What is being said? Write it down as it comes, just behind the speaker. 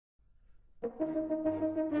What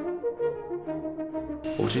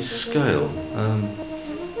is scale?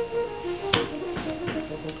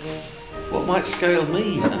 What might scale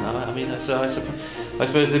mean? I mean, I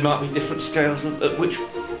suppose there might be different scales at which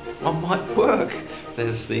one might work.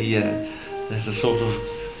 There's a sort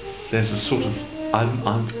of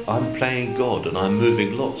I'm playing God and I'm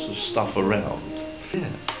moving lots of stuff around. Yeah.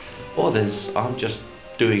 Or I'm just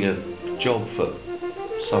doing a job for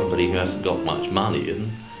somebody who hasn't got much money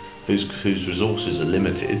and whose resources are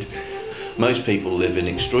limited. Most people live in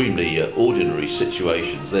extremely ordinary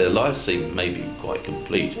situations. Their lives seem maybe quite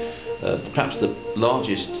complete. Perhaps the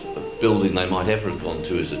largest building they might ever have gone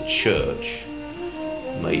to is a church,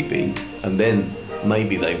 maybe, and then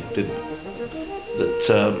maybe they did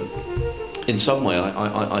that. In some way,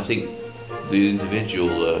 I think the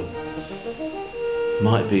individual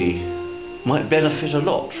might benefit a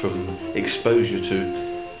lot from exposure to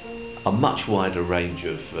a much wider range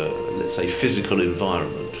of, let's say, physical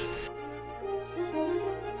environment.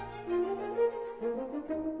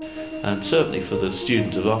 And certainly for the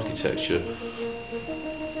student of architecture,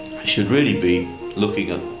 should really be looking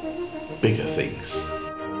at bigger things.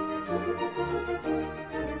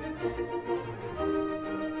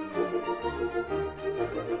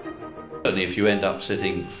 Certainly if you end up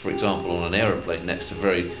sitting, for example, on an aeroplane next to a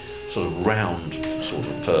very sort of round sort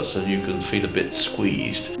of person, you can feel a bit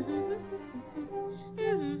squeezed.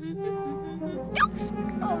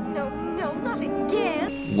 Oh, no, no, not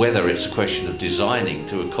again. Whether it's a question of designing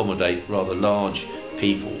to accommodate rather large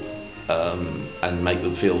people and make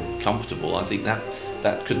them feel comfortable, I think that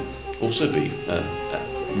could also be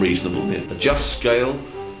reasonable. Adjust scale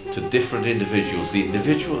to different individuals. The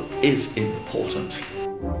individual is important.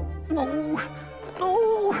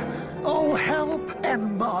 Oh, help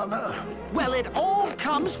and bother. Well, it all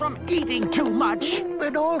comes from eating too much.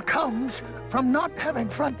 It all comes from not having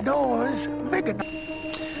front doors big enough.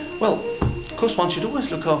 Well, of course, one should always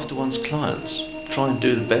look after one's clients, try and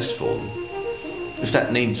do the best for them. If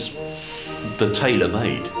that means the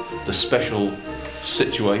tailor-made, the special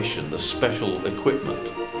situation, the special equipment,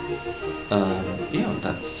 yeah,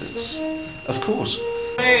 that's of course.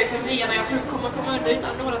 Teorierna jag tror kommer komma undan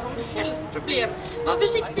utan några som helst problem. Var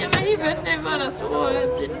försiktiga med huvudet nu bara så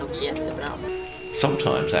blir det nog jättebra.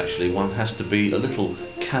 Sometimes actually one has to be a little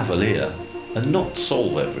cavalier and not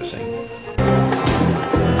solve everything.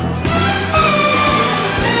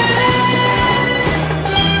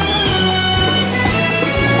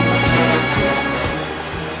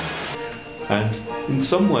 And in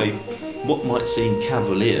some way what might seem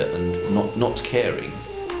cavalier and not caring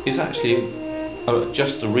is actually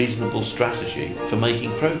just a reasonable strategy for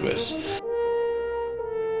making progress.